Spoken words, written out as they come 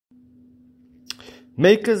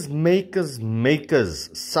Makers,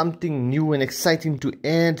 something new and exciting to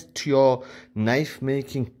add to your knife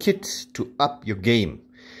making kit to up your game.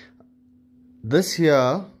 This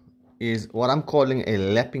here is what I'm calling a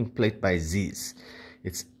lapping plate by Z's.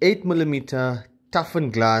 It's 8mm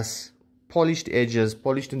toughened glass, polished edges,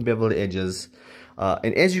 polished and beveled edges,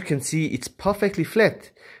 and as you can see, it's perfectly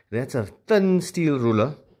flat. That's a thin steel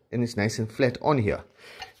ruler and it's nice and flat on here.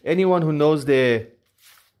 Anyone who knows their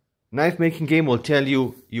knife making game will tell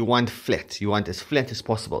you you want flat. You want as flat as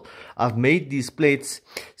possible. I've made these plates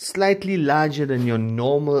slightly larger than your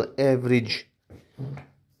normal average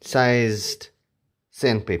sized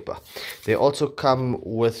sandpaper. They also come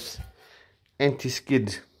with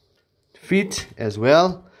anti-skid feet as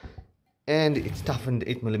well, and it's toughened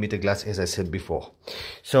 8mm glass, as I said before.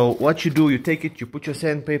 So what you do, you take it, you put your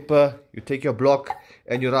sandpaper, you take your block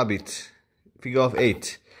and you rub it, figure of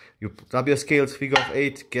 8. You rub your scales, figure of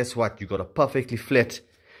 8. Guess what? You got a perfectly flat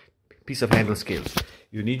piece of handle scales.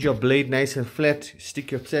 You need your blade nice and flat. You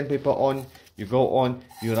stick your sandpaper on, you go on,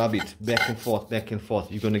 you rub it back and forth, back and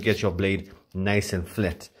forth. You're going to get your blade nice and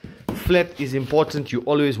flat. Flat is important. You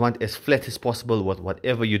always want as flat as possible with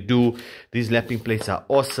whatever you do. These lapping plates are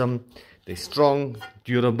awesome. They're strong,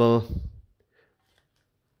 durable,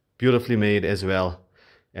 beautifully made as well,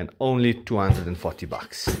 and only 240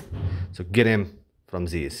 bucks. So get them from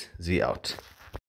Z's. Z out.